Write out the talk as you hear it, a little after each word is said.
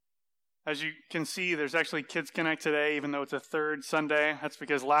As you can see, there's actually Kids Connect today, even though it's a third Sunday. That's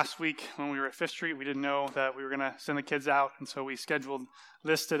because last week when we were at Fifth Street, we didn't know that we were going to send the kids out, and so we scheduled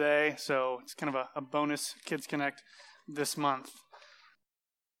this today. So it's kind of a bonus Kids Connect this month.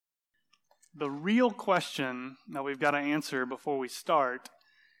 The real question that we've got to answer before we start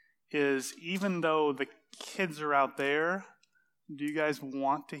is, even though the kids are out there, do you guys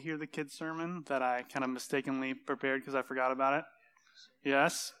want to hear the kids' sermon that I kind of mistakenly prepared because I forgot about it?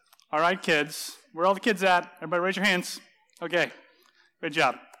 Yes? All right, kids. Where are all the kids at? Everybody raise your hands. Okay. Good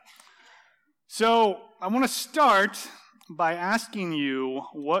job. So I want to start by asking you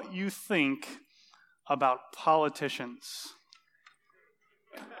what you think about politicians.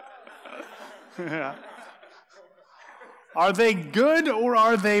 Are they good or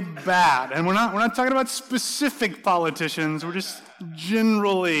are they bad? And we're not talking about specific politicians. We're just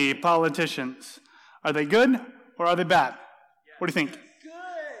generally politicians. Are they good or are they bad? What do you think?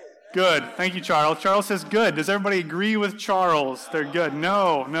 Good. Thank you, Charles. Charles says good. Does everybody agree with Charles? They're good.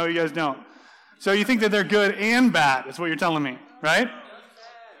 No, you guys don't. So you think that they're good and bad is what you're telling me, right?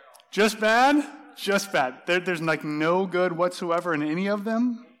 Just bad? Just bad. There's like no good whatsoever in any of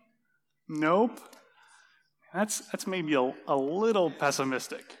them? Nope. That's maybe a little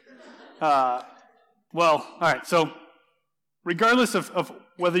pessimistic. Well, all right. So regardless of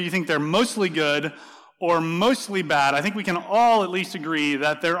whether you think they're mostly good or mostly bad, I think we can all at least agree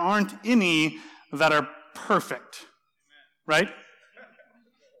that there aren't any that are perfect. Right?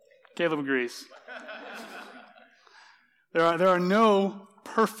 Caleb agrees. There are no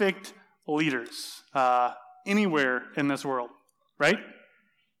perfect leaders anywhere in this world. Right?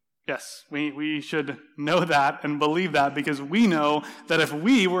 Yes, we should know that and believe that, because we know that if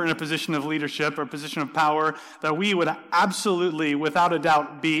we were in a position of leadership or a position of power, that we would absolutely, without a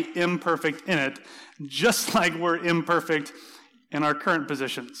doubt, be imperfect in it, just like we're imperfect in our current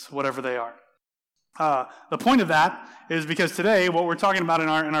positions, whatever they are. The point of that is because today what we're talking about in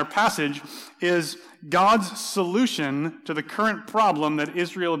our passage is God's solution to the current problem that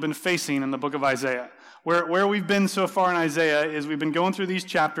Israel had been facing in the book of Isaiah. Where we've been so far in Isaiah is we've been going through these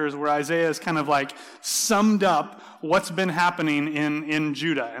chapters where Isaiah has kind of like summed up what's been happening in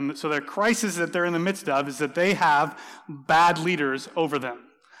Judah. And so the crisis that they're in the midst of is that they have bad leaders over them.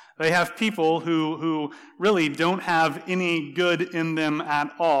 They have people who really don't have any good in them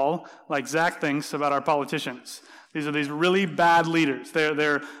at all, like Zach thinks about our politicians. These are these really bad leaders.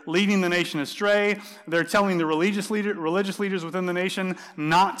 They're leading the nation astray. They're telling the religious leaders within the nation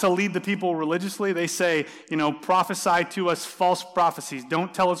not to lead the people religiously. They say, prophesy to us false prophecies.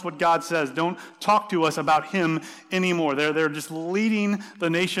 Don't tell us what God says. Don't talk to us about Him anymore. They're just leading the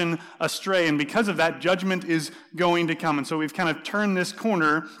nation astray. And because of that, judgment is going to come. And so we've kind of turned this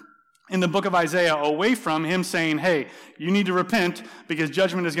corner in the book of Isaiah away from him saying, hey, you need to repent because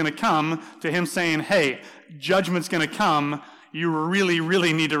judgment is going to come, to him saying, hey, judgment's going to come. You really,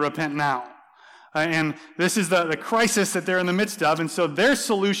 really need to repent now. And this is the crisis that they're in the midst of. And so their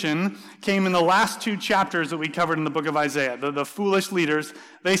solution came in the last two chapters that we covered in the book of Isaiah. The foolish leaders,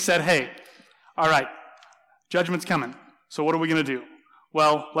 they said, hey, all right, judgment's coming. So what are we going to do?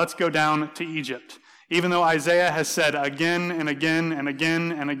 Well, let's go down to Egypt. Even though Isaiah has said again and again and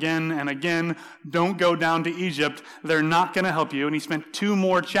again and again and again, don't go down to Egypt, they're not going to help you. And he spent 2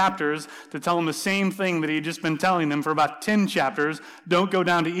 more chapters to tell them the same thing that he had just been telling them for about 10 chapters. Don't go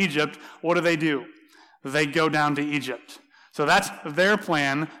down to Egypt. What do? They go down to Egypt. So that's their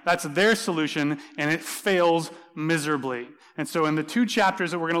plan. That's their solution, and it fails miserably. And so in the 2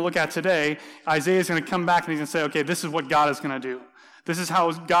 chapters that we're going to look at today, Isaiah is going to come back and he's going to say, okay, this is what God is going to do. This is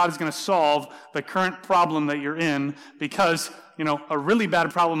how God is going to solve the current problem that you're in, because, a really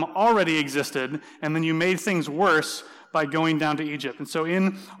bad problem already existed, and then you made things worse by going down to Egypt. And so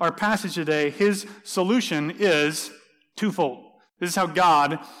in our passage today, his solution is twofold. This is how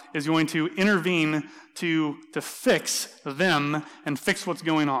God is going to intervene to fix them and fix what's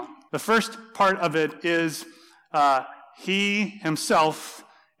going on. The first part of it is he himself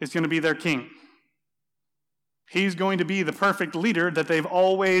is going to be their king. He's going to be the perfect leader that they've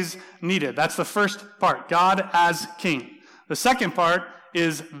always needed. That's the first part, God as king. The second part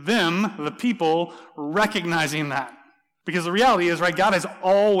is them, the people, recognizing that. Because the reality is, right, God has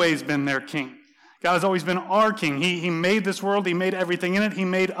always been their king. God has always been our king. He made this world. He made everything in it. He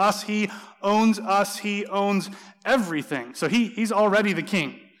made us. He owns us. He owns everything. So he's already the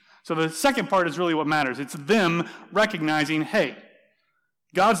king. So the second part is really what matters. It's them recognizing, hey,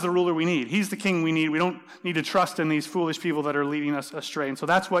 God's the ruler we need. He's the king we need. We don't need to trust in these foolish people that are leading us astray. And so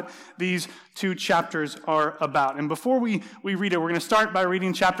that's what these 2 chapters are about. And before we read it, we're going to start by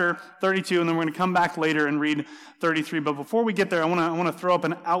reading chapter 32, and then we're going to come back later and read 33. But before we get there, I want to throw up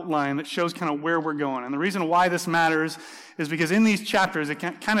an outline that shows kind of where we're going. And the reason why this matters is because in these chapters, it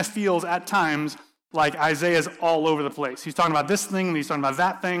kind of feels at times like Isaiah's all over the place. He's talking about this thing, and he's talking about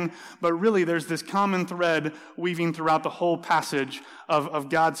that thing, but really there's this common thread weaving throughout the whole passage of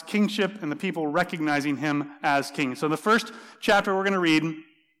God's kingship and the people recognizing him as king. So the first chapter we're going to read,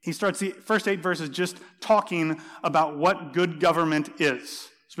 he starts the first 8 verses just talking about what good government is.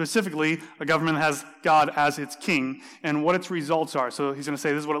 Specifically, a government that has God as its king and what its results are. So he's going to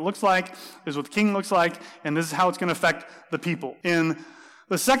say, this is what it looks like, this is what the king looks like, and this is how it's going to affect the people. In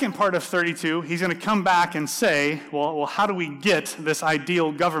the second part of 32, he's going to come back and say, well, how do we get this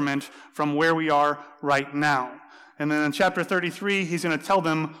ideal government from where we are right now? And then in chapter 33, he's going to tell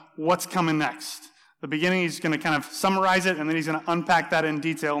them what's coming next. The beginning, he's going to kind of summarize it, and then he's going to unpack that in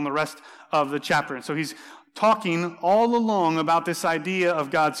detail in the rest of the chapter. And so he's talking all along about this idea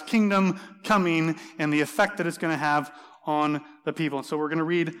of God's kingdom coming and the effect that it's going to have on the people. And so we're going to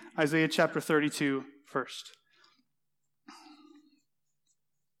read Isaiah chapter 32 first.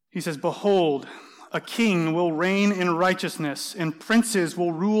 He says, "Behold, a king will reign in righteousness, and princes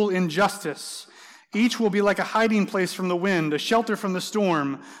will rule in justice. Each will be like a hiding place from the wind, a shelter from the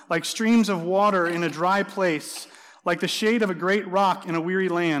storm, like streams of water in a dry place, like the shade of a great rock in a weary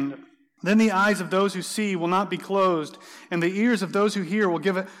land. Then the eyes of those who see will not be closed, and the ears of those who hear will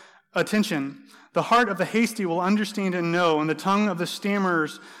give attention. The heart of the hasty will understand and know, and the tongue of the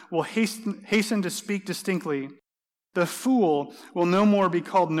stammerers will hasten to speak distinctly. The fool will no more be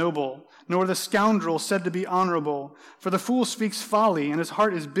called noble, nor the scoundrel said to be honorable. For the fool speaks folly, and his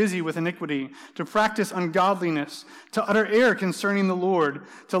heart is busy with iniquity, to practice ungodliness, to utter error concerning the Lord,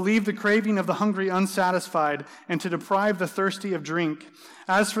 to leave the craving of the hungry unsatisfied, and to deprive the thirsty of drink.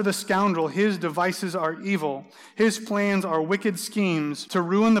 As for the scoundrel, his devices are evil. His plans are wicked schemes, to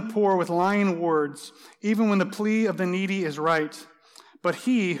ruin the poor with lying words, even when the plea of the needy is right. But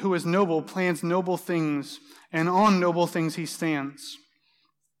he who is noble plans noble things, and on noble things he stands.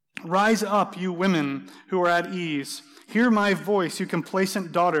 Rise up, you women who are at ease. Hear my voice, you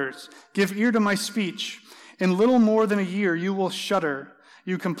complacent daughters. Give ear to my speech. In little more than a year you will shudder,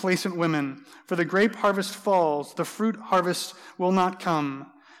 you complacent women. For the grape harvest falls, the fruit harvest will not come.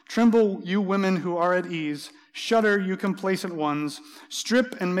 Tremble, you women who are at ease. Shudder, you complacent ones.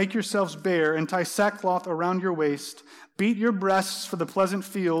 Strip and make yourselves bare, and tie sackcloth around your waist. Beat your breasts for the pleasant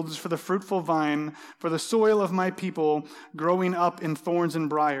fields, for the fruitful vine, for the soil of my people, growing up in thorns and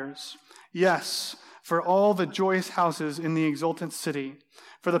briars. Yes, for all the joyous houses in the exultant city.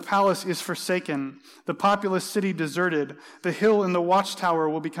 For the palace is forsaken, the populous city deserted. The hill and the watchtower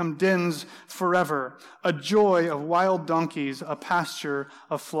will become dens forever, a joy of wild donkeys, a pasture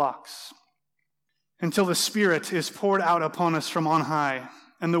of flocks. Until the Spirit is poured out upon us from on high,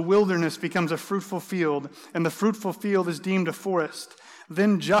 and the wilderness becomes a fruitful field, and the fruitful field is deemed a forest.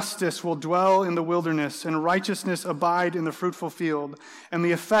 Then justice will dwell in the wilderness, and righteousness abide in the fruitful field. And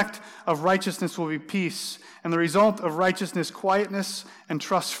the effect of righteousness will be peace, and the result of righteousness quietness and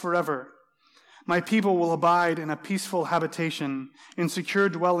trust forever. My people will abide in a peaceful habitation, in secure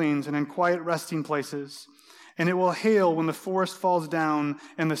dwellings and in quiet resting places. And it will hail when the forest falls down,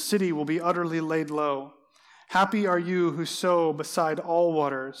 and the city will be utterly laid low. Happy are you who sow beside all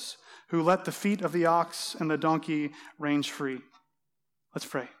waters, who let the feet of the ox and the donkey range free." Let's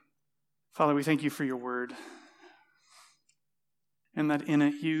pray. Father, we thank you for your word, and that in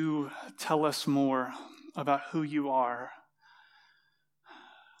it you tell us more about who you are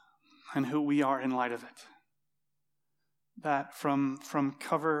and who we are in light of it. That from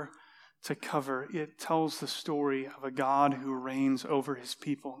cover to cover, it tells the story of a God who reigns over his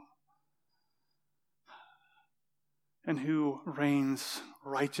people and who reigns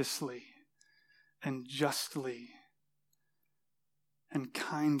righteously and justly and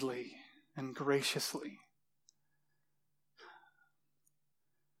kindly and graciously.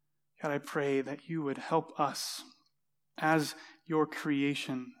 God, I pray that you would help us as your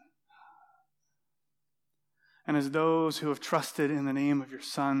creation and as those who have trusted in the name of your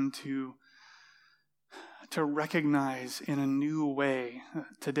Son to recognize in a new way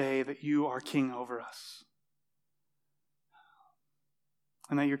today that you are king over us.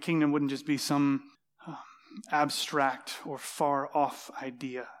 And that your kingdom wouldn't just be some abstract or far-off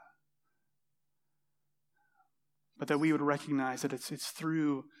idea, but that we would recognize that it's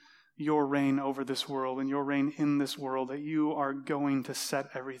through your reign over this world and your reign in this world that you are going to set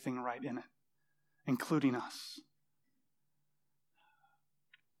everything right in it, including us.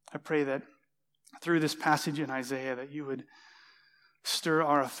 I pray that through this passage in Isaiah that you would stir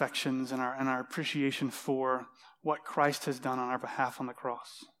our affections and our appreciation for what Christ has done on our behalf on the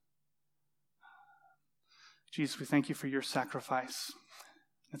cross. Jesus, we thank you for your sacrifice.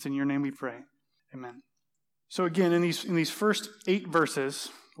 It's in your name we pray. Amen. So again, in these first 8 verses,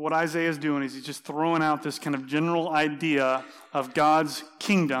 what Isaiah is doing is he's just throwing out this kind of general idea of God's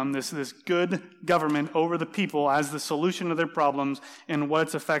kingdom, this good government over the people as the solution to their problems and what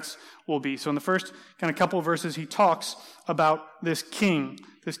its effects will be. So in the first kind of couple of verses, he talks about this king.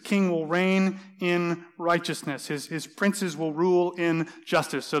 This king will reign in righteousness. His princes will rule in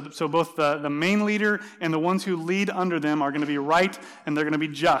justice. So both the main leader and the ones who lead under them are going to be right and they're going to be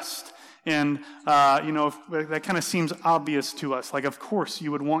just. And, that kind of seems obvious to us. Like, of course, you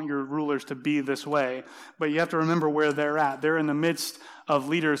would want your rulers to be this way. But you have to remember where they're at. They're in the midst of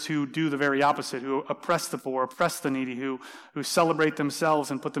leaders who do the very opposite, who oppress the poor, oppress the needy, who celebrate themselves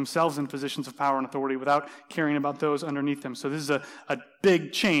and put themselves in positions of power and authority without caring about those underneath them. So this is a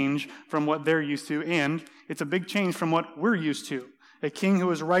big change from what they're used to, and it's a big change from what we're used to. A king who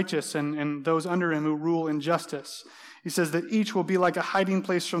is righteous and those under him who rule in justice. He says that each will be like a hiding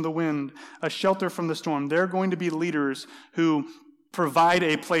place from the wind, a shelter from the storm. They're going to be leaders who provide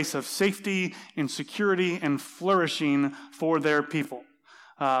a place of safety and security and flourishing for their people.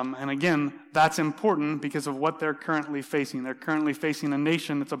 And again, that's important because of what they're currently facing. They're currently facing a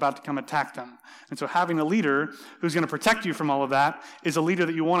nation that's about to come attack them. And so having a leader who's going to protect you from all of that is a leader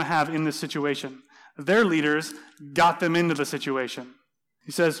that you want to have in this situation. Their leaders got them into the situation.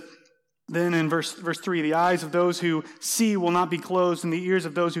 He says, then in verse 3, the eyes of those who see will not be closed, and the ears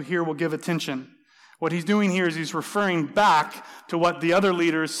of those who hear will give attention. What he's doing here is he's referring back to what the other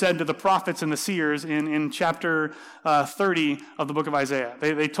leaders said to the prophets and the seers in chapter 30 of the book of Isaiah.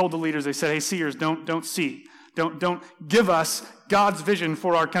 They told the leaders, they said, hey, seers, don't see. Don't give us God's vision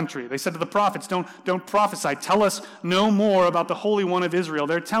for our country. They said to the prophets, don't prophesy. Tell us no more about the Holy One of Israel.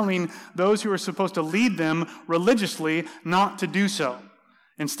 They're telling those who are supposed to lead them religiously not to do so.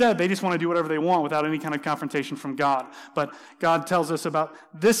 Instead, they just want to do whatever they want without any kind of confrontation from God. But God tells us about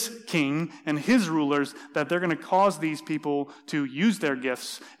this king and his rulers that they're going to cause these people to use their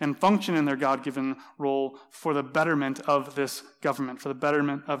gifts and function in their God-given role for the betterment of this government, for the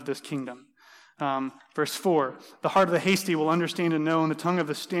betterment of this kingdom. Verse 4, the heart of the hasty will understand and know, and the tongue of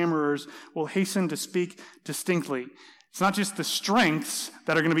the stammerers will hasten to speak distinctly. It's not just the strengths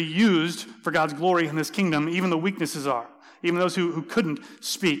that are going to be used for God's glory in this kingdom, even the weaknesses are. Even those who couldn't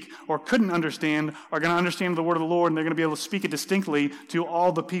speak or couldn't understand are going to understand the word of the Lord, and they're going to be able to speak it distinctly to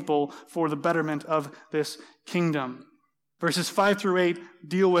all the people for the betterment of this kingdom. Verses 5 through 8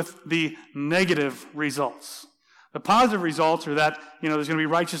 deal with the negative results. The positive results are that, there's going to be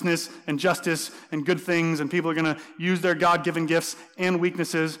righteousness and justice and good things, and people are going to use their God-given gifts and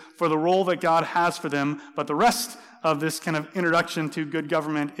weaknesses for the role that God has for them. But the rest of this kind of introduction to good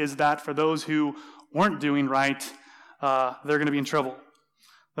government is that for those who weren't doing right, they're going to be in trouble.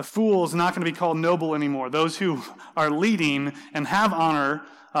 The fool is not going to be called noble anymore. Those who are leading and have honor,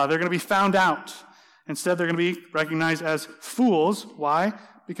 they're going to be found out. Instead, they're going to be recognized as fools. Why?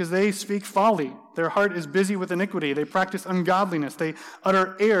 Because they speak folly. Their heart is busy with iniquity. They practice ungodliness. They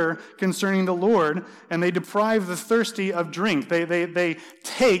utter error concerning the Lord, and they deprive the thirsty of drink. They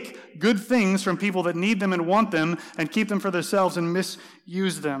take good things from people that need them and want them and keep them for themselves and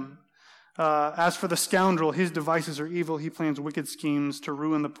misuse them. As for the scoundrel, his devices are evil. He plans wicked schemes to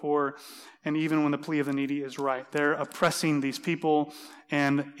ruin the poor, and even when the plea of the needy is right. They're oppressing these people,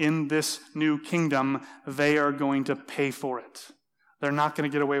 and in this new kingdom, they are going to pay for it. They're not going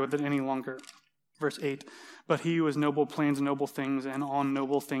to get away with it any longer. Verse 8, but he who has noble plans noble things, and on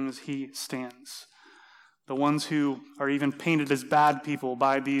noble things he stands. The ones who are even painted as bad people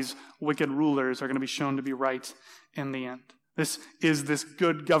by these wicked rulers are going to be shown to be right in the end. This is this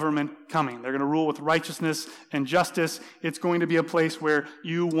good government coming. They're going to rule with righteousness and justice. It's going to be a place where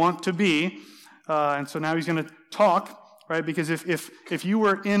you want to be. And so now he's going to talk, right? Because if you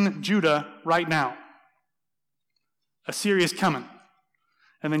were in Judah right now, Assyria is coming.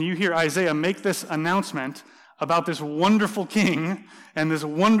 And then you hear Isaiah make this announcement about this wonderful king and this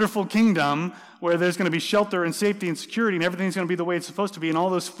wonderful kingdom where there's going to be shelter and safety and security and everything's going to be the way it's supposed to be, and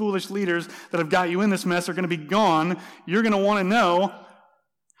all those foolish leaders that have got you in this mess are going to be gone. You're going to want to know,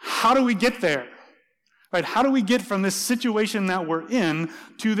 how do we get there? Right? How do we get from this situation that we're in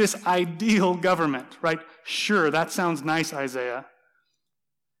to this ideal government? Right? Sure, that sounds nice, Isaiah.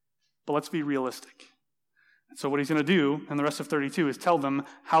 But let's be realistic. And so what he's going to do in the rest of 32 is tell them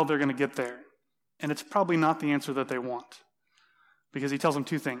how they're going to get there. And it's probably not the answer that they want, because he tells them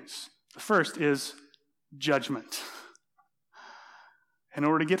two things. The first is judgment. In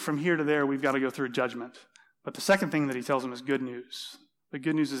order to get from here to there, we've got to go through judgment. But the second thing that he tells them is good news. The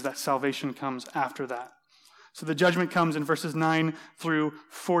good news is that salvation comes after that. So the judgment comes in verses 9 through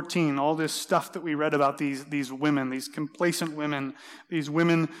 14. All this stuff that we read about these women, these complacent women, these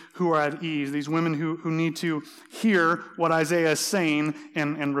women who are at ease, these women who need to hear what Isaiah is saying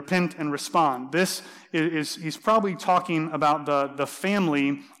and repent and respond. This is he's probably talking about the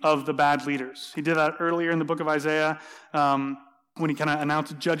family of the bad leaders. He did that earlier in the book of Isaiah, when he kind of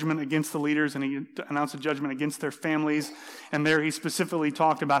announced judgment against the leaders and he announced a judgment against their families. And there he specifically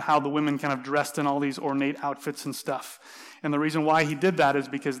talked about how the women kind of dressed in all these ornate outfits and stuff. And the reason why he did that is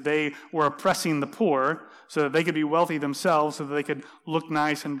because they were oppressing the poor so that they could be wealthy themselves, so that they could look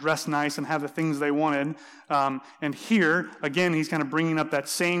nice and dress nice and have the things they wanted. And here, again, he's kind of bringing up that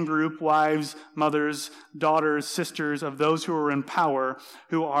same group, wives, mothers, daughters, sisters of those who are in power,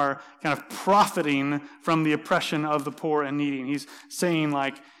 who are kind of profiting from the oppression of the poor and needy. And he's saying,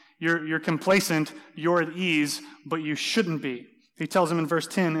 like, you're complacent, you're at ease, but you shouldn't be. He tells them in verse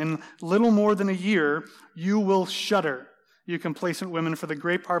 10, in little more than a year, you will shudder, you complacent women, for the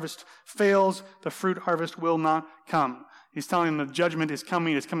grape harvest fails, the fruit harvest will not come. He's telling them the judgment is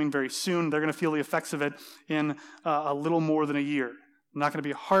coming. It's coming very soon. They're going to feel the effects of it in a little more than a year. Not going to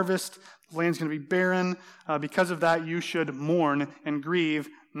be a harvest. The land's going to be barren. Because of that, you should mourn and grieve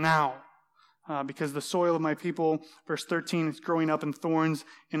now. Because the soil of my people, verse 13, is growing up in thorns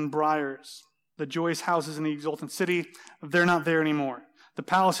and briars. The joyous houses in the exultant city, they're not there anymore. The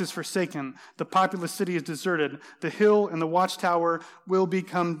palace is forsaken. The populous city is deserted. The hill and the watchtower will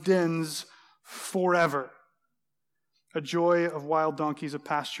become dens forever. A joy of wild donkeys, of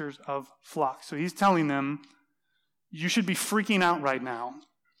pastures of flocks. So he's telling them, you should be freaking out right now,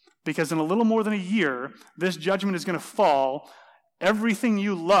 because in a little more than a year, this judgment is going to fall. Everything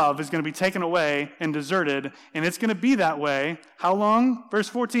you love is going to be taken away and deserted, and it's going to be that way. How long? Verse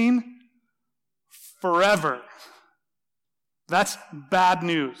 14? Forever. That's bad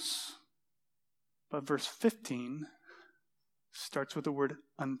news. But verse 15 starts with the word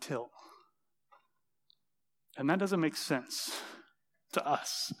until. And that doesn't make sense to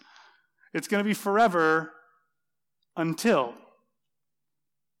us. It's going to be forever until.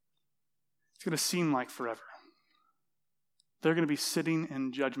 It's going to seem like forever. They're going to be sitting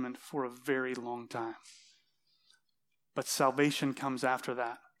in judgment for a very long time. But salvation comes after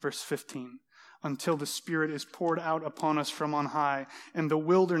that. Verse 15. Until the Spirit is poured out upon us from on high, and the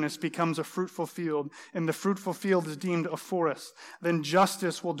wilderness becomes a fruitful field, and the fruitful field is deemed a forest. Then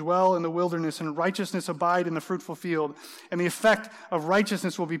justice will dwell in the wilderness, and righteousness abide in the fruitful field. And the effect of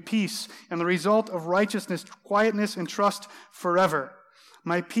righteousness will be peace, and the result of righteousness, quietness and trust forever.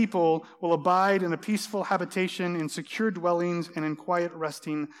 My people will abide in a peaceful habitation, in secure dwellings, and in quiet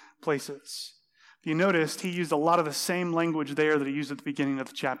resting places. You noticed he used a lot of the same language there that he used at the beginning of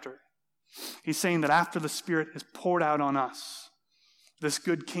the chapter. He's saying that after the Spirit is poured out on us, this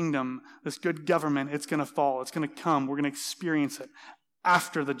good kingdom, this good government, it's going to fall. It's going to come. We're going to experience it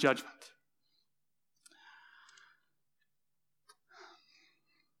after the judgment.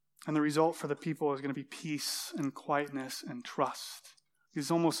 And the result for the people is going to be peace and quietness and trust.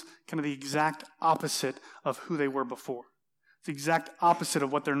 It's almost kind of the exact opposite of who they were before. It's the exact opposite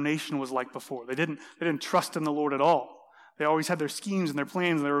of what their nation was like before. They didn't trust in the Lord at all. They always had their schemes and their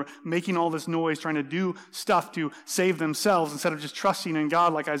plans. They were making all this noise, trying to do stuff to save themselves instead of just trusting in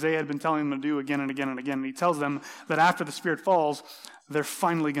God like Isaiah had been telling them to do again and again and again. And he tells them that after the Spirit falls, they're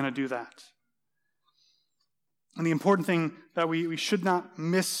finally going to do that. And the important thing that we should not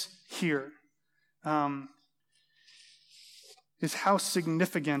miss here is how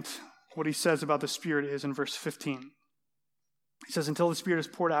significant what he says about the Spirit is in verse 15. He says, until the Spirit is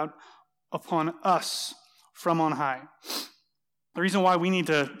poured out upon us from on high. The reason why we need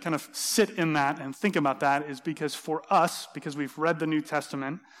to kind of sit in that and think about that is because for us, because we've read the New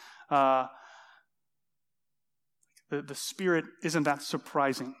Testament, the Spirit isn't that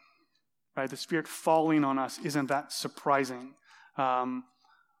surprising, right? The Spirit falling on us isn't that surprising. And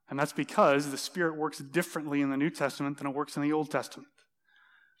that's because the Spirit works differently in the New Testament than it works in the Old Testament.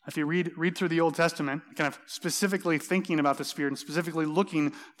 If you read through the Old Testament, kind of specifically thinking about the Spirit and specifically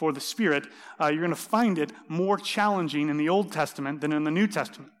looking for the Spirit, you're going to find it more challenging in the Old Testament than in the New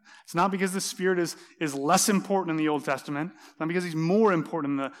Testament. It's not because the Spirit is less important in the Old Testament. It's not because he's more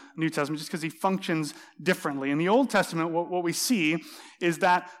important in the New Testament, just because he functions differently. In the Old Testament, what we see is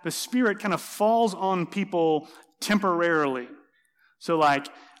that the Spirit kind of falls on people temporarily. So like,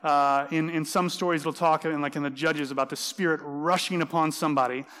 in some stories we'll talk in the Judges about the Spirit rushing upon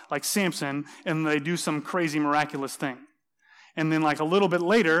somebody like Samson, and they do some crazy miraculous thing. And then like a little bit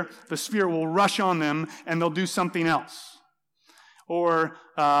later, the Spirit will rush on them and they'll do something else. Or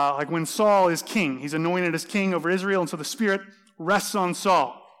like when Saul is king, he's anointed as king over Israel, and so the Spirit rests on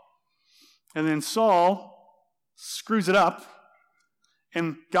Saul. And then Saul screws it up,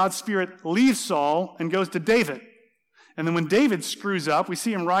 and God's Spirit leaves Saul and goes to David. And then when David screws up, we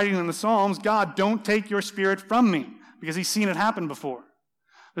see him writing in the Psalms, God, don't take your Spirit from me, because he's seen it happen before.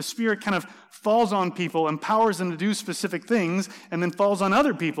 The Spirit kind of falls on people, empowers them to do specific things, and then falls on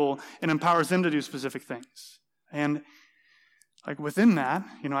other people and empowers them to do specific things. And like within that,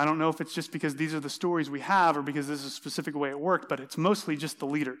 I don't know if it's just because these are the stories we have or because this is a specific way it worked, but it's mostly just the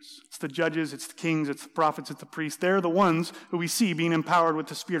leaders. It's the judges, it's the kings, it's the prophets, it's the priests. They're the ones who we see being empowered with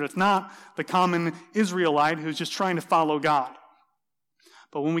the Spirit. It's not the common Israelite who's just trying to follow God.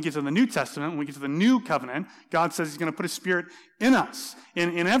 But when we get to the New Testament, when we get to the New Covenant, God says he's going to put his Spirit in us,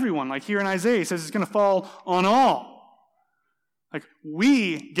 in everyone. Like here in Isaiah, he says it's going to fall on all. Like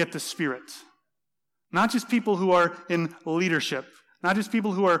we get the Spirit. Not just people who are in leadership, not just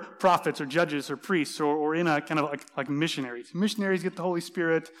people who are prophets or judges or priests or in a kind of like missionaries. Missionaries get the Holy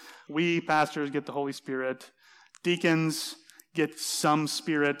Spirit. We, pastors, get the Holy Spirit. Deacons get some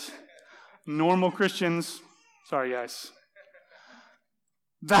Spirit. Normal Christians, sorry guys.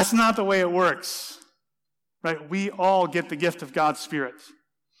 That's not the way it works, right? We all get the gift of God's Spirit.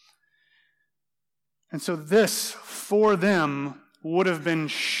 And so this, for them, would have been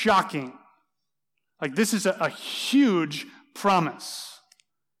shocking. Like this is a huge promise.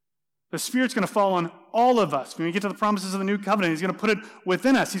 The Spirit's going to fall on all of us. When we get to the promises of the New Covenant, he's going to put it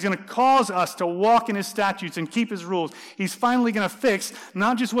within us. He's going to cause us to walk in his statutes and keep his rules. He's finally going to fix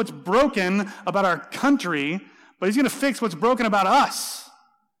not just what's broken about our country, but he's going to fix what's broken about us.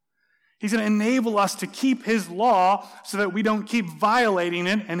 He's going to enable us to keep his law so that we don't keep violating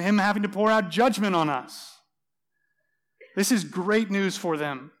it and him having to pour out judgment on us. This is great news for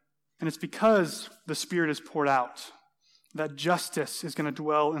them. And it's because the Spirit is poured out that justice is going to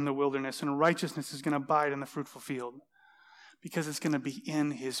dwell in the wilderness and righteousness is going to abide in the fruitful field, because it's going to be in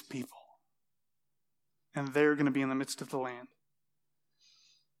his people. And they're going to be in the midst of the land.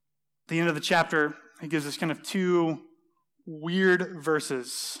 At the end of the chapter, he gives us kind of two weird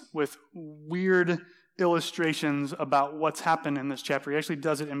verses with weird illustrations about what's happened in this chapter. He actually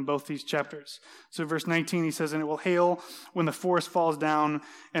does it in both these chapters. So verse 19, he says, and it will hail when the forest falls down,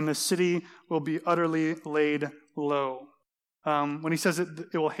 and the city will be utterly laid low. When he says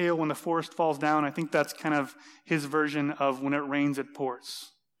it will hail when the forest falls down, I think that's kind of his version of when it rains, it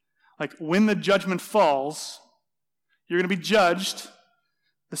pours. Like when the judgment falls, you're going to be judged,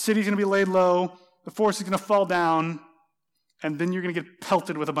 the city's going to be laid low, the forest is going to fall down, and then you're going to get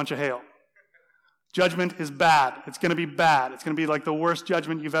pelted with a bunch of hail. Judgment is bad. It's going to be bad. It's going to be like the worst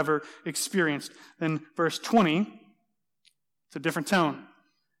judgment you've ever experienced. Then verse 20, it's a different tone.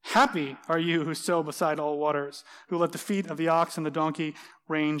 Happy are you who sow beside all waters, who let the feet of the ox and the donkey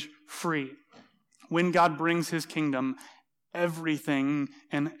range free. When God brings his kingdom, everything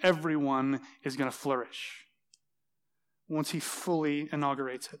and everyone is going to flourish once he fully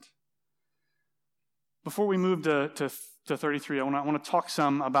inaugurates it. Before we move to 33, I want to talk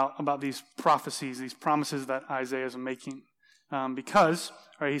some about these prophecies, these promises that Isaiah is making. Because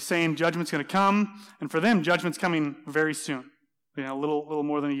he's saying judgment's going to come, and for them, judgment's coming very soon. A little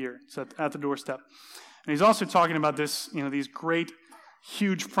more than a year. It's at the doorstep. And he's also talking about this, these great,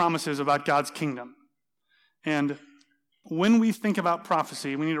 huge promises about God's kingdom. And when we think about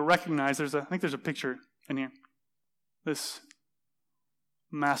prophecy, we need to recognize I think there's a picture in here. This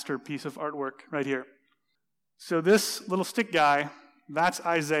masterpiece of artwork right here. So this little stick guy, that's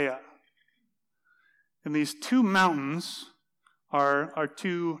Isaiah. And these two mountains are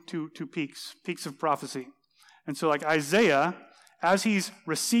two peaks of prophecy. And so like Isaiah, as he's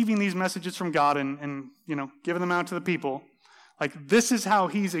receiving these messages from God and giving them out to the people, like this is how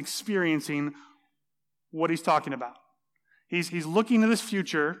he's experiencing what he's talking about. He's looking to this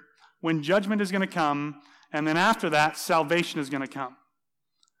future when judgment is going to come, and then after that, salvation is going to come.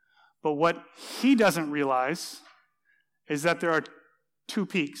 But what he doesn't realize is that there are two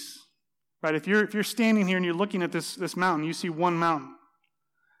peaks, right? If you're standing here and you're looking at this mountain, you see one mountain.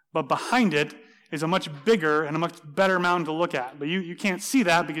 But behind it is a much bigger and a much better mountain to look at. But you can't see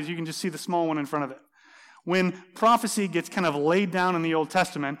that because you can just see the small one in front of it. When prophecy gets kind of laid down in the Old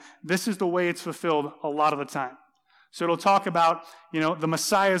Testament, this is the way it's fulfilled a lot of the time. So it'll talk about, the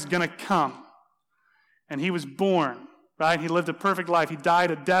Messiah is going to come. And he was born. Right? He lived a perfect life. He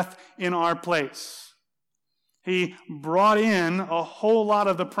died a death in our place. He brought in a whole lot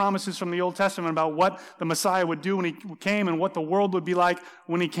of the promises from the Old Testament about what the Messiah would do when he came and what the world would be like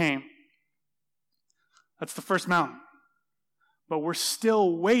when he came. That's the first mountain. but we're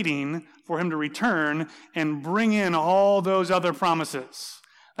still waiting for him to return and bring in all those other promises.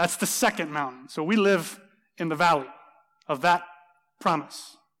 That's the second mountain. So we live in the valley of that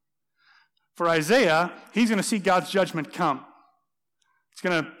promise. For Isaiah, he's going to see God's judgment come. It's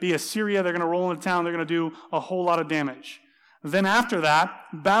going to be Assyria. They're going to roll into town. They're going to do a whole lot of damage. Then after that,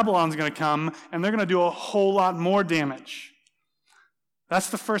 Babylon's going to come, and they're going to do a whole lot more damage. That's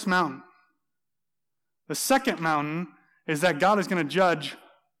the first mountain. The second mountain is that God is going to judge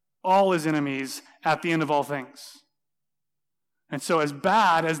all his enemies at the end of all things. And so as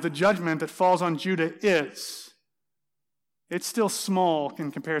bad as the judgment that falls on Judah is, it's still small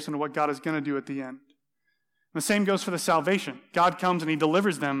in comparison to what God is going to do at the end. The same goes for the salvation. God comes and he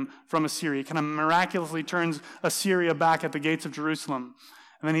delivers them from Assyria. He kind of miraculously turns Assyria back at the gates of Jerusalem.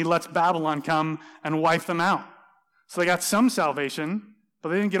 And then he lets Babylon come and wipe them out. So they got some salvation, but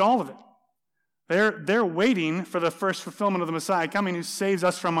they didn't get all of it. They're waiting for the first fulfillment of the Messiah coming who saves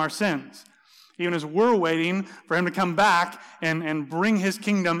us from our sins. Even as we're waiting for him to come back and bring his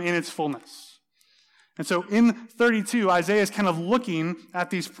kingdom in its fullness. And so in 32, Isaiah is kind of looking at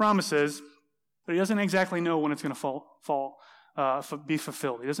these promises, but he doesn't exactly know when it's going to be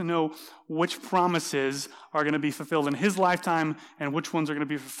fulfilled. He doesn't know which promises are going to be fulfilled in his lifetime and which ones are going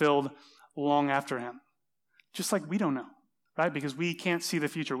to be fulfilled long after him. Just like we don't know, right? Because we can't see the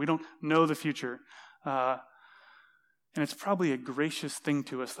future. We don't know the future. And it's probably a gracious thing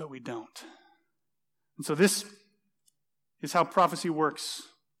to us that we don't. And so this is how prophecy works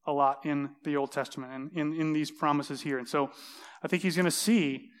a lot in the Old Testament and in these promises here. And so I think he's going to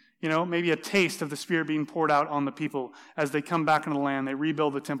see, maybe a taste of the Spirit being poured out on the people as they come back into the land. They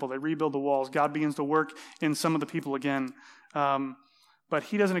rebuild the temple. They rebuild the walls. God begins to work in some of the people again. But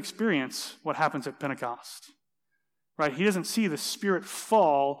he doesn't experience what happens at Pentecost. Right? He doesn't see the Spirit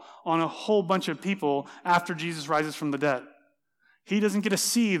fall on a whole bunch of people after Jesus rises from the dead. He doesn't get to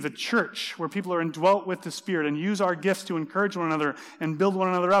see the church where people are indwelt with the Spirit and use our gifts to encourage one another and build one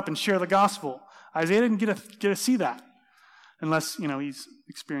another up and share the gospel. Isaiah didn't get to see that unless, he's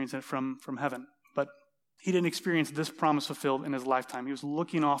experienced it from heaven. But he didn't experience this promise fulfilled in his lifetime. He was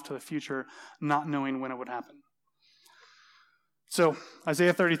looking off to the future, not knowing when it would happen. So,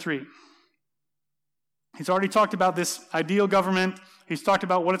 Isaiah 33. He's already talked about this ideal government. He's talked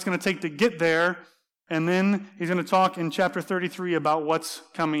about what it's going to take to get there. And then he's going to talk in chapter 33 about what's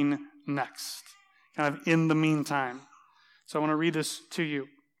coming next, kind of in the meantime. So I want to read this to you.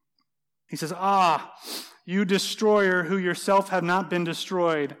 He says, you destroyer who yourself have not been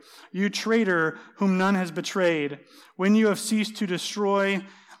destroyed, you traitor whom none has betrayed. When you have ceased to destroy,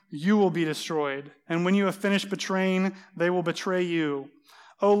 you will be destroyed. And when you have finished betraying, they will betray you.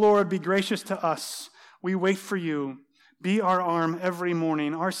 O Lord, be gracious to us. We wait for you. Be our arm every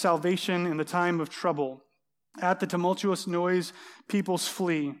morning, our salvation in the time of trouble. At the tumultuous noise, peoples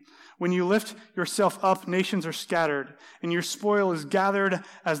flee. When you lift yourself up, nations are scattered, and your spoil is gathered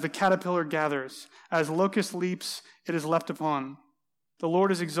as the caterpillar gathers. As locust leaps, it is leapt upon. The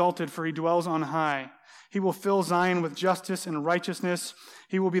Lord is exalted, for he dwells on high. He will fill Zion with justice and righteousness.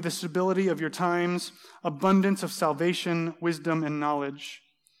 He will be the stability of your times, abundance of salvation, wisdom, and knowledge.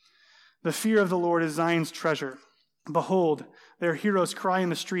 The fear of the Lord is Zion's treasure. Behold, their heroes cry in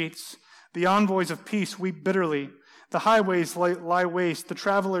the streets. The envoys of peace weep bitterly. The highways lie waste. The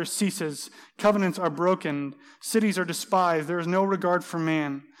traveler ceases. Covenants are broken. Cities are despised. There is no regard for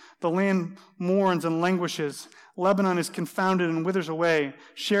man. The land mourns and languishes. Lebanon is confounded and withers away.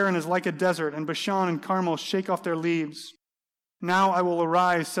 Sharon is like a desert, and Bashan and Carmel shake off their leaves. Now I will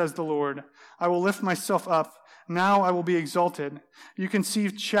arise, says the Lord. I will lift myself up. Now I will be exalted. You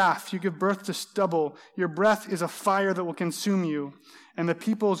conceive chaff. You give birth to stubble. Your breath is a fire that will consume you. And the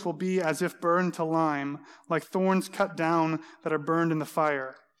peoples will be as if burned to lime, like thorns cut down that are burned in the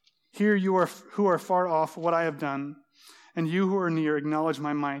fire. Hear you who are far off what I have done, and you who are near acknowledge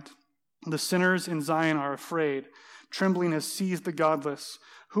my might. The sinners in Zion are afraid. Trembling has seized the godless.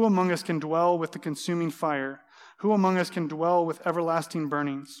 Who among us can dwell with the consuming fire? Who among us can dwell with everlasting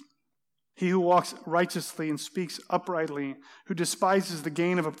burnings? He who walks righteously and speaks uprightly, who despises the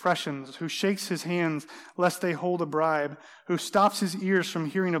gain of oppressions, who shakes his hands lest they hold a bribe, who stops his ears from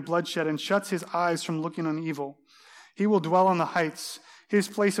hearing of bloodshed and shuts his eyes from looking on evil. He will dwell on the heights. His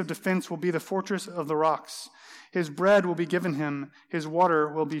place of defense will be the fortress of the rocks. His bread will be given him. His water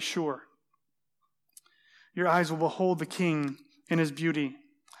will be sure. Your eyes will behold the King in his beauty.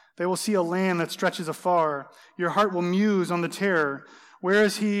 They will see a land that stretches afar. Your heart will muse on the terror. Where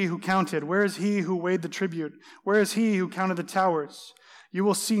is he who counted? Where is he who weighed the tribute? Where is he who counted the towers? You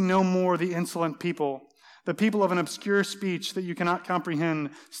will see no more the insolent people, the people of an obscure speech that you cannot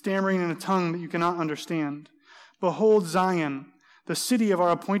comprehend, stammering in a tongue that you cannot understand. Behold Zion, the city of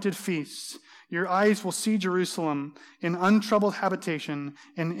our appointed feasts. Your eyes will see Jerusalem, an untroubled habitation,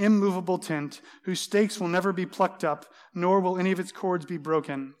 an immovable tent, whose stakes will never be plucked up, nor will any of its cords be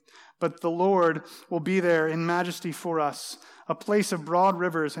broken. But the Lord will be there in majesty for us, a place of broad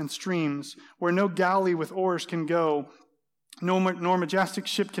rivers and streams, where no galley with oars can go, nor majestic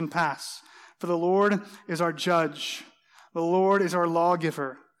ship can pass. For the Lord is our judge. The Lord is our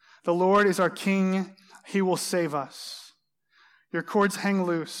lawgiver. The Lord is our king. He will save us. Your cords hang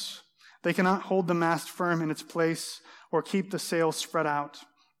loose. They cannot hold the mast firm in its place or keep the sails spread out.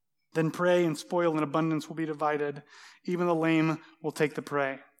 Then prey and spoil in abundance will be divided. Even the lame will take the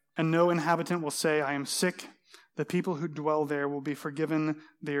prey. And no inhabitant will say, I am sick. The people who dwell there will be forgiven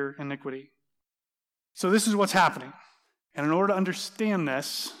their iniquity. So this is what's happening. And in order to understand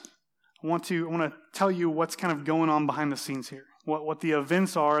this, I want to tell you what's kind of going on behind the scenes here. What the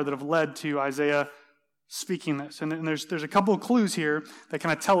events are that have led to Isaiah speaking this. And there's a couple of clues here that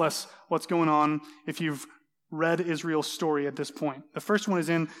kind of tell us what's going on if you've read Israel's story at this point. The first one is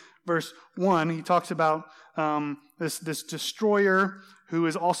in verse 1. He talks about this destroyer who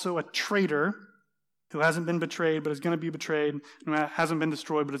is also a traitor, who hasn't been betrayed but is going to be betrayed, who hasn't been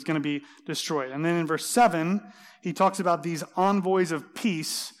destroyed but is going to be destroyed. And then in verse 7, he talks about these envoys of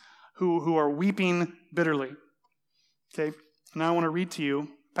peace who are weeping bitterly. Okay, now I want to read to you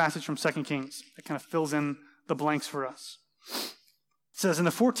a passage from 2 Kings that kind of fills in the blanks for us. It says, in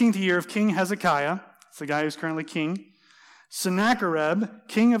the 14th year of King Hezekiah, it's the guy who's currently king, Sennacherib,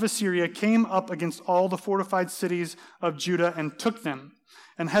 king of Assyria, came up against all the fortified cities of Judah and took them.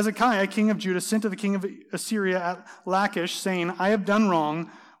 And Hezekiah, king of Judah, sent to the king of Assyria at Lachish, saying, I have done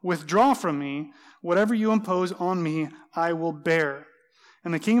wrong. Withdraw from me. Whatever you impose on me, I will bear.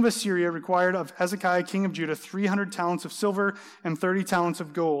 And the king of Assyria required of Hezekiah, king of Judah, 300 talents of silver and 30 talents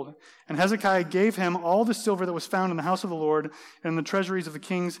of gold. And Hezekiah gave him all the silver that was found in the house of the Lord and in the treasuries of the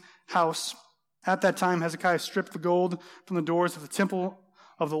king's house. At that time, Hezekiah stripped the gold from the doors of the temple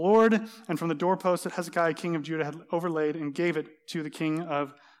of the Lord and from the doorposts that Hezekiah, king of Judah, had overlaid and gave it to the king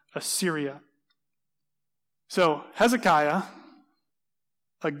of Assyria. So Hezekiah,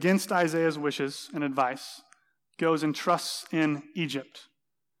 against Isaiah's wishes and advice, goes and trusts in Egypt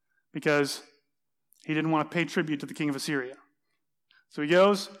because he didn't want to pay tribute to the king of Assyria. So he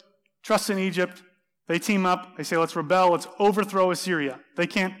goes, trusts in Egypt. They team up. They say, let's rebel. Let's overthrow Assyria. They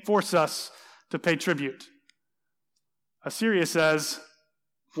can't force us to pay tribute. Assyria says,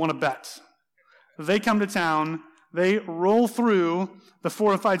 want to bet. They come to town. They roll through the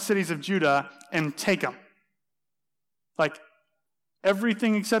fortified cities of Judah and take them. Like,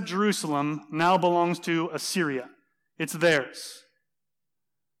 everything except Jerusalem now belongs to Assyria. It's theirs.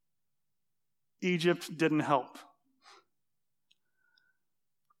 Egypt didn't help.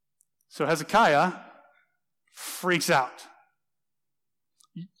 So Hezekiah freaks out.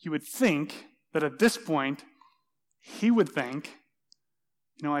 You would think that at this point, he would think,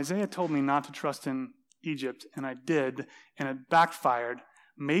 Isaiah told me not to trust in Egypt, and I did, and it backfired.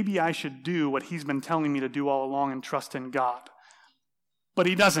 Maybe I should do what he's been telling me to do all along and trust in God. But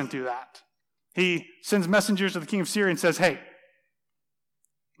he doesn't do that. He sends messengers to the king of Syria and says, hey,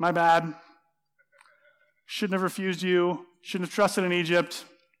 my bad. Shouldn't have refused you. Shouldn't have trusted in Egypt.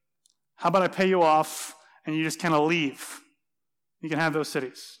 How about I pay you off and you just kind of leave? You can have those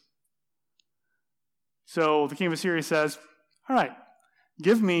cities. So the king of Assyria says, all right,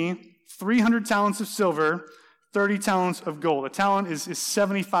 give me 300 talents of silver, 30 talents of gold. A talent is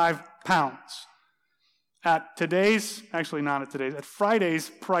 75 pounds. At Friday's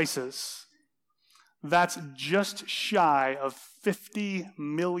prices, that's just shy of $50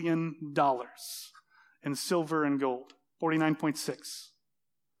 million in silver and gold, 49.6.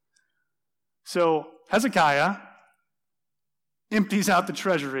 So Hezekiah empties out the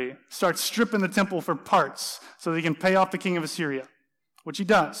treasury, starts stripping the temple for parts so that he can pay off the king of Assyria, which he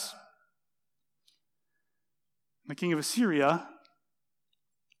does. The king of Assyria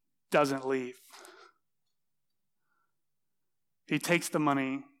doesn't leave. He takes the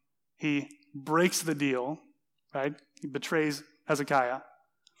money, he breaks the deal, right? He betrays Hezekiah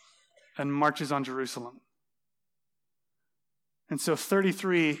and marches on Jerusalem. And so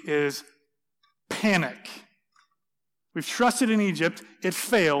 33 is panic. We've trusted in Egypt, it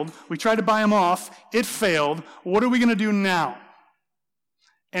failed. We tried to buy him off, it failed. What are we going to do now?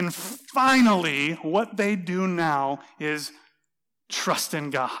 And finally, what they do now is trust in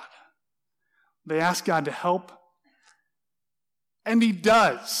God. They ask God to help, and he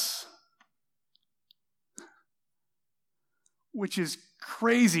does. Which is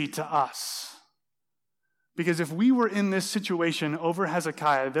crazy to us. Because if we were in this situation over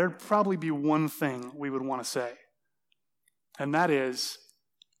Hezekiah, there'd probably be one thing we would want to say. And that is,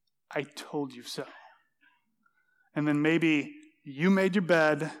 I told you so. And then maybe you made your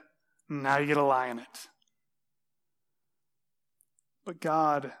bed, now you get to lie in it. But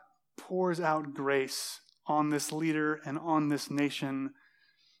God pours out grace on this leader and on this nation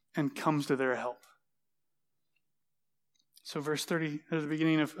and comes to their help. So verse 30, at the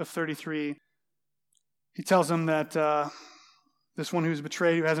beginning of 33, he tells them that this one who's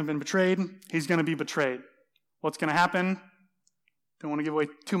betrayed, who hasn't been betrayed, he's going to be betrayed. What's going to happen? Don't want to give away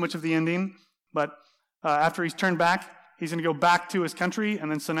too much of the ending, but after he's turned back, he's going to go back to his country,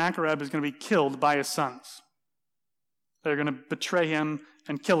 and then Sennacherib is going to be killed by his sons. They're going to betray him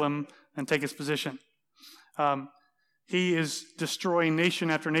and kill him and take his position. He is destroying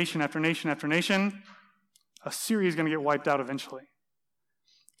nation after nation after nation after nation. Assyria is going to get wiped out eventually.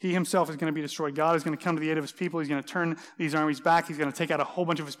 He himself is going to be destroyed. God is going to come to the aid of his people. He's going to turn these armies back. He's going to take out a whole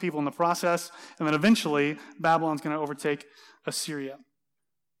bunch of his people in the process. And then eventually, Babylon's going to overtake Assyria.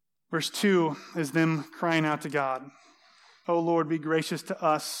 Verse 2 is them crying out to God. O Lord, be gracious to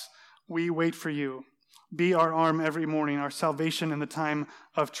us. We wait for you. Be our arm every morning, our salvation in the time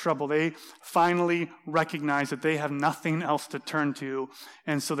of trouble. They finally recognize that they have nothing else to turn to,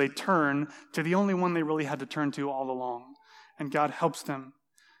 and so they turn to the only one they really had to turn to all along. And God helps them.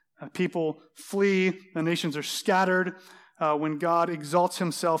 People flee, the nations are scattered. When God exalts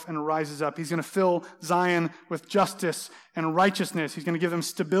himself and rises up, he's going to fill Zion with justice and righteousness. He's going to give them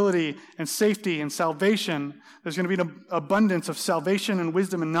stability and safety and salvation. There's going to be an abundance of salvation and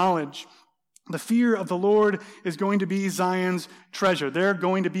wisdom and knowledge. The fear of the Lord is going to be Zion's treasure. They're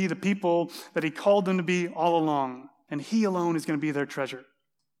going to be the people that he called them to be all along. And he alone is going to be their treasure.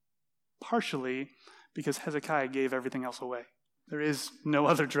 Partially because Hezekiah gave everything else away. There is no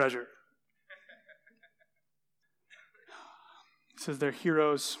other treasure. It says their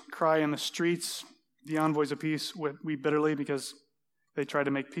heroes cry in the streets. The envoys of peace weep bitterly because they tried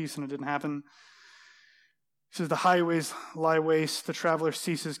to make peace and it didn't happen. It says the highways lie waste, the traveler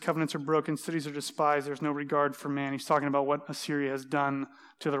ceases, covenants are broken, cities are despised, there's no regard for man. He's talking about what Assyria has done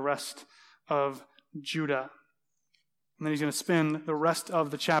to the rest of Judah. And then he's going to spend the rest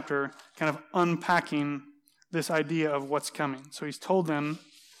of the chapter kind of unpacking this idea of what's coming. So he's told them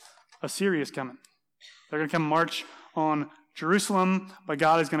Assyria is coming. They're going to come march on Jerusalem, but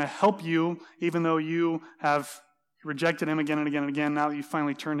God is going to help you even though you have rejected him again and again and again. Now that you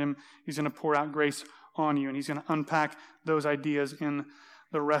finally turned him, he's going to pour out grace on you, and he's going to unpack those ideas in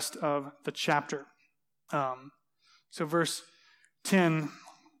the rest of the chapter. So verse 10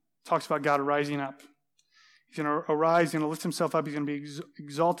 talks about God rising up. He's going to arise, he's going to lift himself up, he's going to be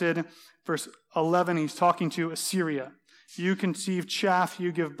exalted. Verse 11, he's talking to Assyria. You conceive chaff,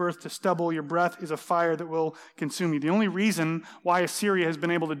 you give birth to stubble, your breath is a fire that will consume you. The only reason why Assyria has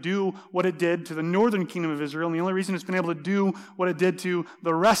been able to do what it did to the northern kingdom of Israel, and the only reason it's been able to do what it did to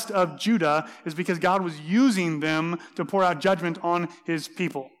the rest of Judah, is because God was using them to pour out judgment on his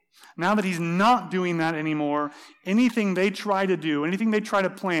people. Now that he's not doing that anymore, anything they try to do, anything they try to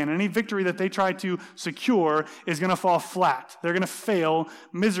plan, any victory that they try to secure is going to fall flat. They're going to fail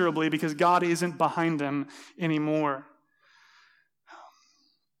miserably because God isn't behind them anymore.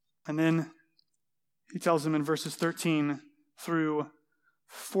 And then he tells them in verses 13 through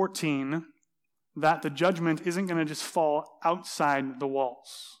 14 that the judgment isn't going to just fall outside the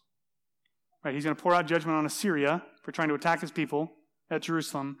walls. Right? He's going to pour out judgment on Assyria for trying to attack his people at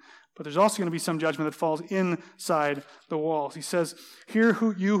Jerusalem, but there's also going to be some judgment that falls inside the walls. He says,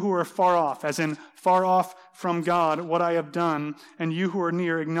 "Hear you who are far off," as in far off from God, "what I have done, and you who are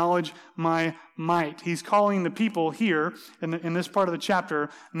near, acknowledge my might." He's calling the people here in this part of the chapter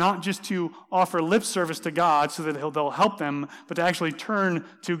not just to offer lip service to God so that they'll help them, but to actually turn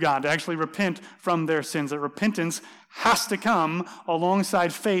to God, to actually repent from their sins. That repentance has to come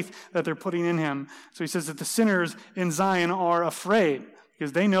alongside faith that they're putting in him. So he says that the sinners in Zion are afraid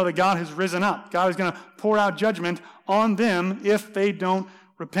because they know that God has risen up. God is going to pour out judgment on them if they don't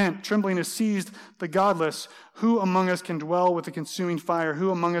repent. Trembling has seized the godless. Who among us can dwell with the consuming fire? Who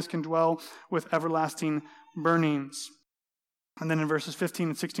among us can dwell with everlasting burnings? And then in verses 15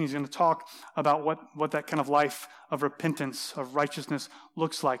 and 16, he's going to talk about what that kind of life of repentance, of righteousness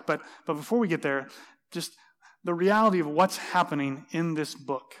looks like. But before we get there, just the reality of what's happening in this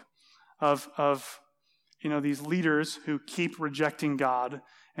book of these leaders who keep rejecting God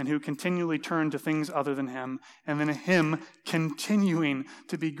and who continually turn to things other than him, and then him continuing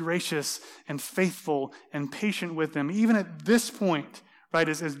to be gracious and faithful and patient with them. Even at this point, right,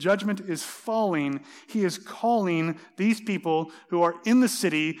 as judgment is falling, he is calling these people who are in the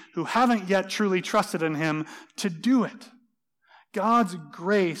city, who haven't yet truly trusted in him, to do it. God's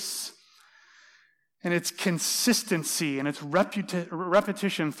grace And its consistency and its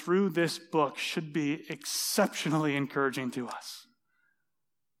repetition through this book should be exceptionally encouraging to us.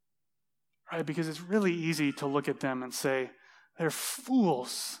 Right? Because it's really easy to look at them and say, they're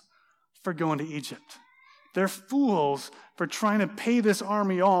fools for going to Egypt. They're fools for trying to pay this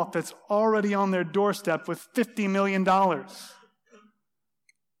army off that's already on their doorstep with $50 million.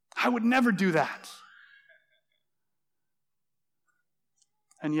 I would never do that.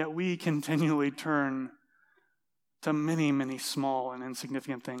 And yet we continually turn to many, many small and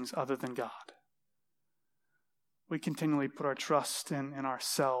insignificant things other than God. We continually put our trust in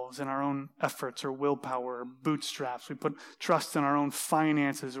ourselves, in our own efforts or willpower or bootstraps. We put trust in our own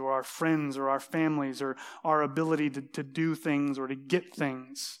finances or our friends or our families or our ability to do things or to get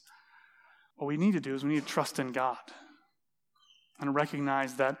things. What we need to do is we need to trust in God and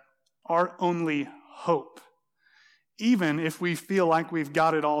recognize that our only hope, even if we feel like we've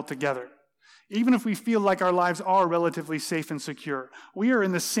got it all together, even if we feel like our lives are relatively safe and secure, we are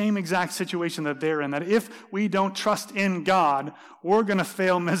in the same exact situation that they're in, that if we don't trust in God, we're going to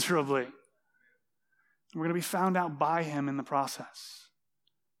fail miserably. We're going to be found out by him in the process.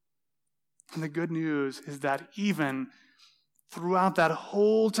 And the good news is that even throughout that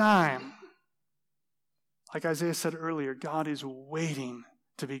whole time, like Isaiah said earlier, God is waiting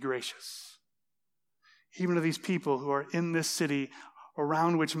to be gracious. Even to these people who are in this city,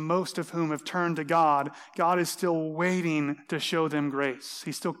 around which most of whom have turned to God, God is still waiting to show them grace.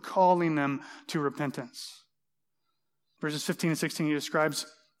 He's still calling them to repentance. Verses 15 and 16, he describes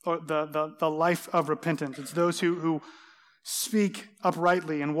the life of repentance. It's those who speak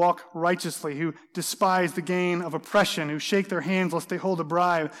uprightly and walk righteously, who despise the gain of oppression, who shake their hands lest they hold a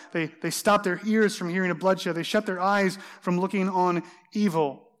bribe. They stop their ears from hearing of bloodshed. They shut their eyes from looking on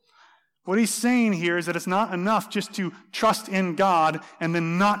evil. What he's saying here is that it's not enough just to trust in God and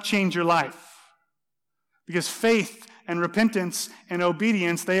then not change your life. Because faith and repentance and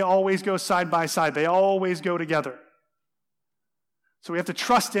obedience, they always go side by side. They always go together. So we have to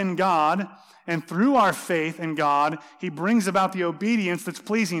trust in God, and through our faith in God, he brings about the obedience that's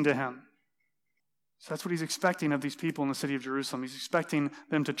pleasing to him. So that's what he's expecting of these people in the city of Jerusalem. He's expecting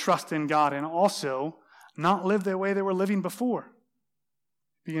them to trust in God and also not live the way they were living before.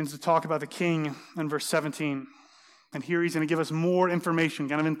 Begins to talk about the king in verse 17. And here he's going to give us more information.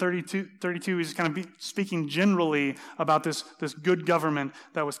 Kind of in 32 he's kind of speaking generally about this good government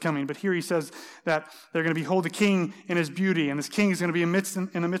that was coming. But here he says that they're going to behold the king in his beauty. And this king is going to be in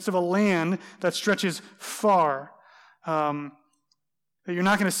the midst of a land that stretches far. That you're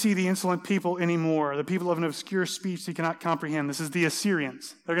not going to see the insolent people anymore. The people of an obscure speech you cannot comprehend. This is the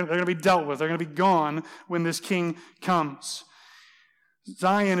Assyrians. They're going to be dealt with. They're going to be gone when this king comes.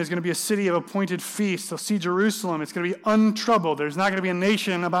 Zion is going to be a city of appointed feasts. They'll see Jerusalem. It's going to be untroubled. There's not going to be a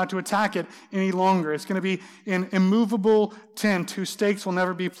nation about to attack it any longer. It's going to be an immovable tent whose stakes will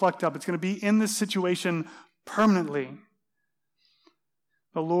never be plucked up. It's going to be in this situation permanently.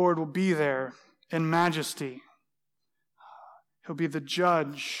 The Lord will be there in majesty. He'll be the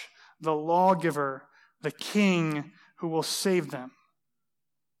judge, the lawgiver, the king who will save them.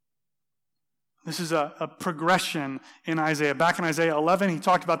 This is a progression in Isaiah. Back in Isaiah 11, he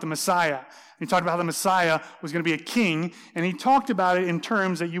talked about the Messiah. He talked about how the Messiah was going to be a king, and he talked about it in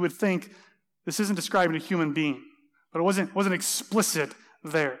terms that you would think this isn't describing a human being. But it wasn't explicit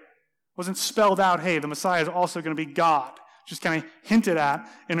there. It wasn't spelled out, hey, the Messiah is also going to be God. Just kind of hinted at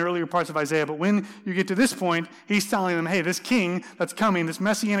in earlier parts of Isaiah. But when you get to this point, he's telling them, hey, this king that's coming, this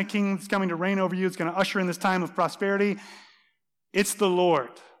Messianic king that's coming to reign over you, it's going to usher in this time of prosperity, it's the Lord.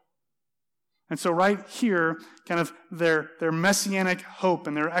 And so right here, kind of their messianic hope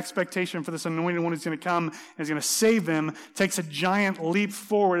and their expectation for this anointed one who's going to come and is going to save them takes a giant leap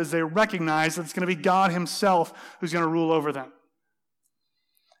forward as they recognize that it's going to be God himself who's going to rule over them.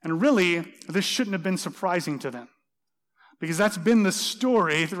 And really, this shouldn't have been surprising to them, because that's been the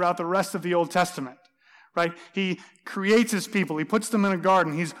story throughout the rest of the Old Testament. Right? He creates his people. He puts them in a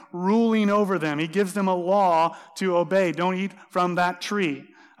garden. He's ruling over them. He gives them a law to obey. Don't eat from that tree.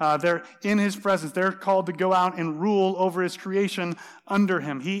 They're in his presence. They're called to go out and rule over his creation under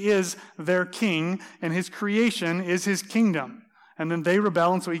him. He is their king, and his creation is his kingdom. And then they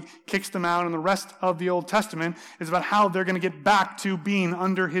rebel, and so he kicks them out. And the rest of the Old Testament is about how they're going to get back to being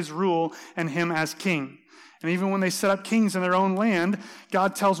under his rule and him as king. And even when they set up kings in their own land,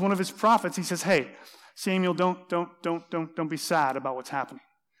 God tells one of his prophets, he says, hey, Samuel, don't be sad about what's happening.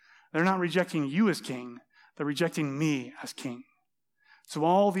 They're not rejecting you as king. They're rejecting me as king. So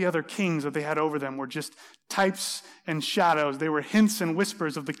all the other kings that they had over them were just types and shadows. They were hints and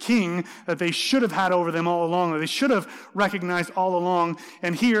whispers of the king that they should have had over them all along, that they should have recognized all along.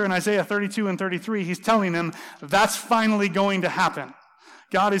 And here in Isaiah 32 and 33, he's telling them that's finally going to happen.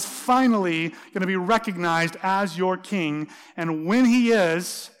 God is finally going to be recognized as your king. And when he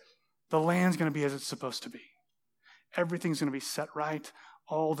is, the land's going to be as it's supposed to be. Everything's going to be set right.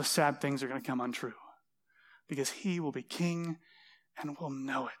 All the sad things are going to come untrue. Because he will be king and we'll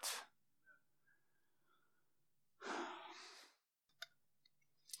know it.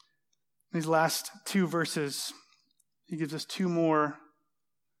 These last two verses, he gives us two more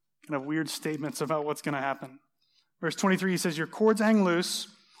kind of weird statements about what's going to happen. Verse 23, he says, your cords hang loose.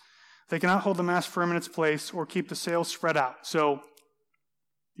 They cannot hold the mast firm in its place or keep the sails spread out. So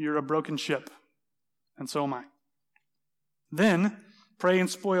you're a broken ship, and so am I. Then prey and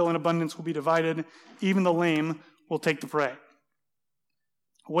spoil in abundance will be divided. Even the lame will take the prey.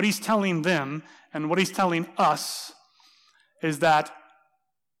 What he's telling them and what he's telling us is that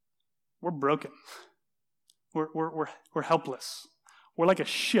we're broken. We're helpless. We're like a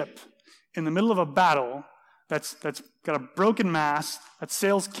ship in the middle of a battle that's got a broken mast, that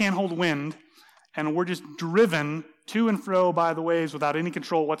sails can't hold wind, and we're just driven to and fro by the waves without any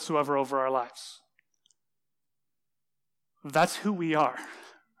control whatsoever over our lives. That's who we are.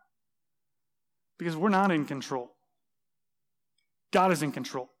 Because we're not in control. God is in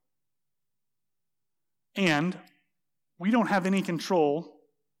control. And we don't have any control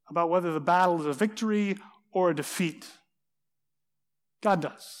about whether the battle is a victory or a defeat. God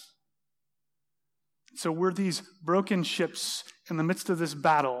does. So we're these broken ships in the midst of this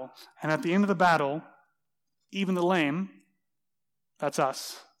battle, and at the end of the battle, even the lame, that's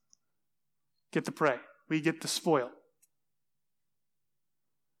us, get the prey. We get the spoil.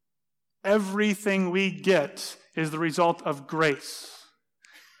 Everything we get is the result of grace.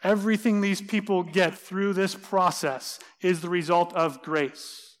 Everything these people get through this process is the result of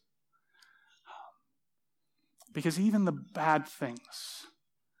grace. Because even the bad things,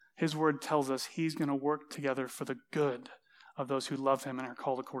 his word tells us he's going to work together for the good of those who love him and are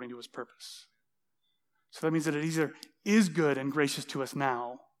called according to his purpose. So that means that it either is good and gracious to us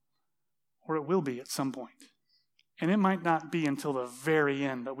now, or it will be at some point. And it might not be until the very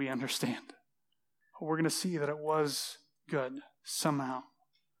end that we understand. But we're going to see that it was good somehow.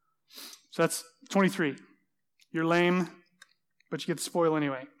 So that's 23. You're lame, but you get the spoil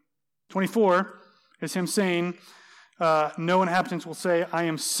anyway. 24 is him saying, no inhabitants will say, I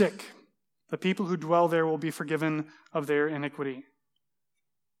am sick. The people who dwell there will be forgiven of their iniquity.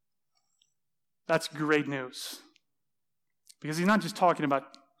 That's great news. Because he's not just talking about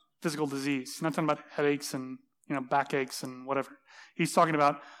physical disease. He's not talking about headaches and backaches and whatever. He's talking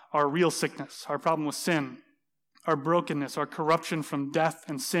about our real sickness, our problem with sin, our brokenness, our corruption from death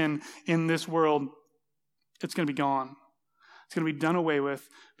and sin in this world. It's going to be gone. It's going to be done away with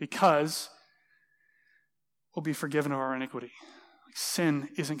because we'll be forgiven of our iniquity. Sin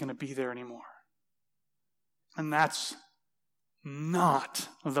isn't going to be there anymore. And that's not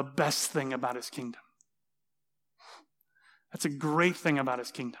the best thing about his kingdom. That's a great thing about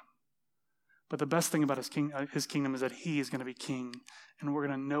his kingdom. But the best thing about his kingdom is that he is going to be king, and we're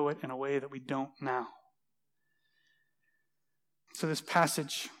going to know it in a way that we don't now. So this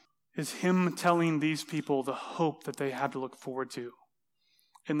passage is him telling these people the hope that they have to look forward to.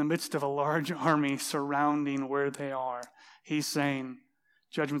 In the midst of a large army surrounding where they are, he's saying,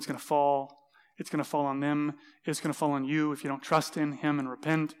 judgment's going to fall. It's going to fall on them. It's going to fall on you if you don't trust in him and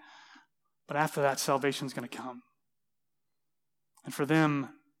repent. But after that, salvation's going to come. And for them,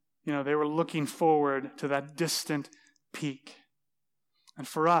 they were looking forward to that distant peak. And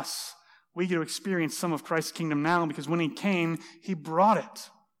for us, we get to experience some of Christ's kingdom now because when he came, he brought it.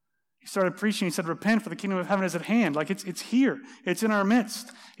 He started preaching. He said, repent for the kingdom of heaven is at hand. Like it's here. It's in our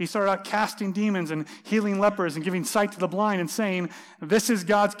midst. He started out casting demons and healing lepers and giving sight to the blind and saying, this is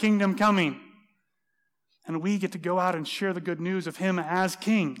God's kingdom coming. And we get to go out and share the good news of him as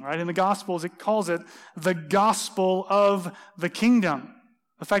king, right? In the Gospels, it calls it the gospel of the kingdom.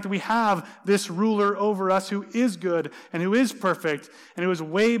 The fact that we have this ruler over us who is good and who is perfect and who is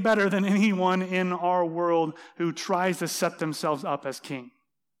way better than anyone in our world who tries to set themselves up as king.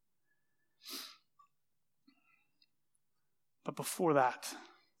 But before that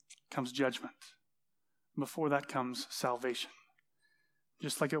comes judgment. Before that comes salvation.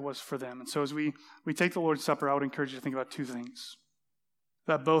 Just like it was for them. And so as we take the Lord's Supper, I would encourage you to think about two things.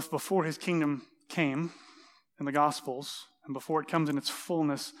 That both before his kingdom came in the Gospels and before it comes in its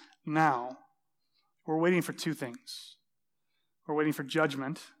fullness now, we're waiting for two things. We're waiting for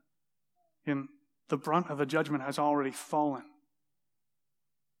judgment, and the brunt of the judgment has already fallen.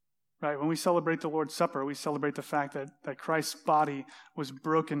 Right? When we celebrate the Lord's Supper, we celebrate the fact that Christ's body was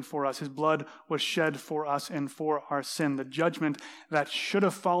broken for us. His blood was shed for us and for our sin. The judgment that should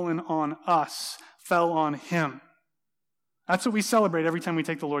have fallen on us fell on him. That's what we celebrate every time we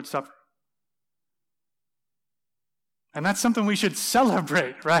take the Lord's Supper. And that's something we should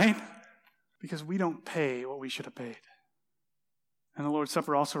celebrate, right? Because we don't pay what we should have paid. And the Lord's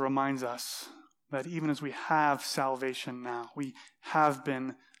Supper also reminds us that even as we have salvation now, we have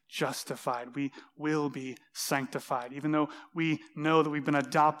been justified. We will be sanctified. Even though we know that we've been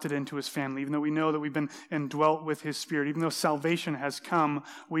adopted into his family, even though we know that we've been indwelt with his Spirit, even though salvation has come,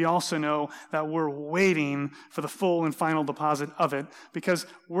 we also know that we're waiting for the full and final deposit of it because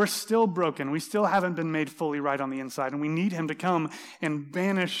we're still broken. We still haven't been made fully right on the inside, and we need him to come and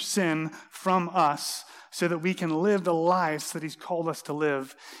banish sin from us so that we can live the lives that he's called us to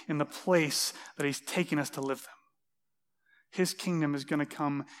live in the place that he's taken us to live them. His kingdom is going to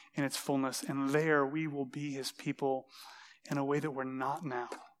come in its fullness, and there we will be his people in a way that we're not now,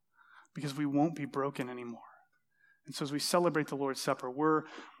 because we won't be broken anymore. And so as we celebrate the Lord's Supper, we're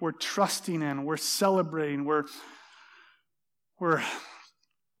trusting in, we're celebrating, we're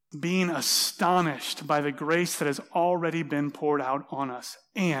being astonished by the grace that has already been poured out on us.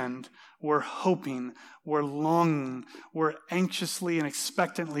 And we're hoping, we're longing, we're anxiously and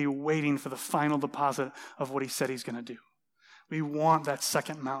expectantly waiting for the final deposit of what he said he's going to do. We want that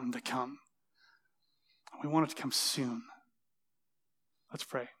second mountain to come. We want it to come soon. Let's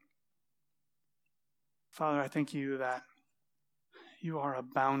pray. Father, I thank you that you are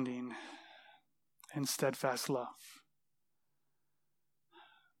abounding in steadfast love.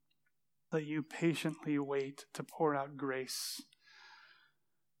 That you patiently wait to pour out grace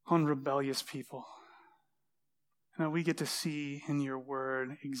on rebellious people. And that we get to see in your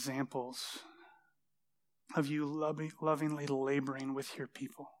word examples of you lovingly laboring with your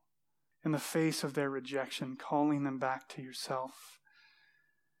people in the face of their rejection, calling them back to yourself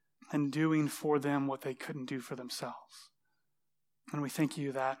and doing for them what they couldn't do for themselves. And we thank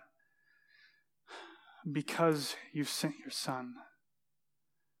you that because you've sent your Son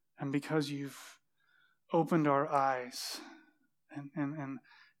and because you've opened our eyes and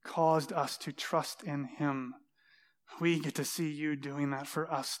caused us to trust in him, we get to see you doing that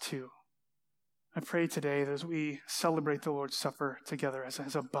for us too. I pray today that as we celebrate the Lord's Supper together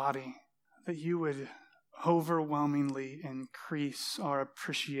as a body, that you would overwhelmingly increase our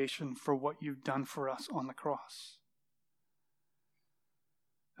appreciation for what you've done for us on the cross.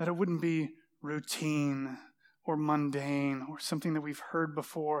 That it wouldn't be routine or mundane or something that we've heard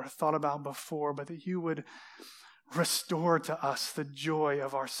before, thought about before, but that you would restore to us the joy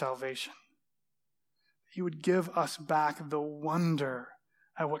of our salvation. You would give us back the wonder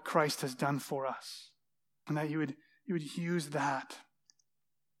at what Christ has done for us. And that you would use that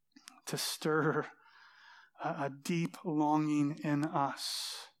to stir a deep longing in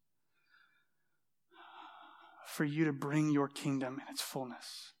us for you to bring your kingdom in its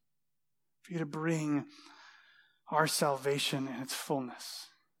fullness. For you to bring our salvation in its fullness.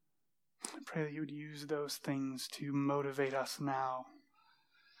 I pray that you would use those things to motivate us now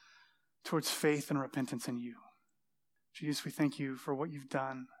towards faith and repentance in you. Jesus, we thank you for what you've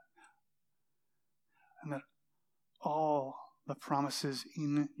done and that all the promises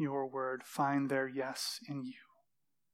in your word find their yes in you.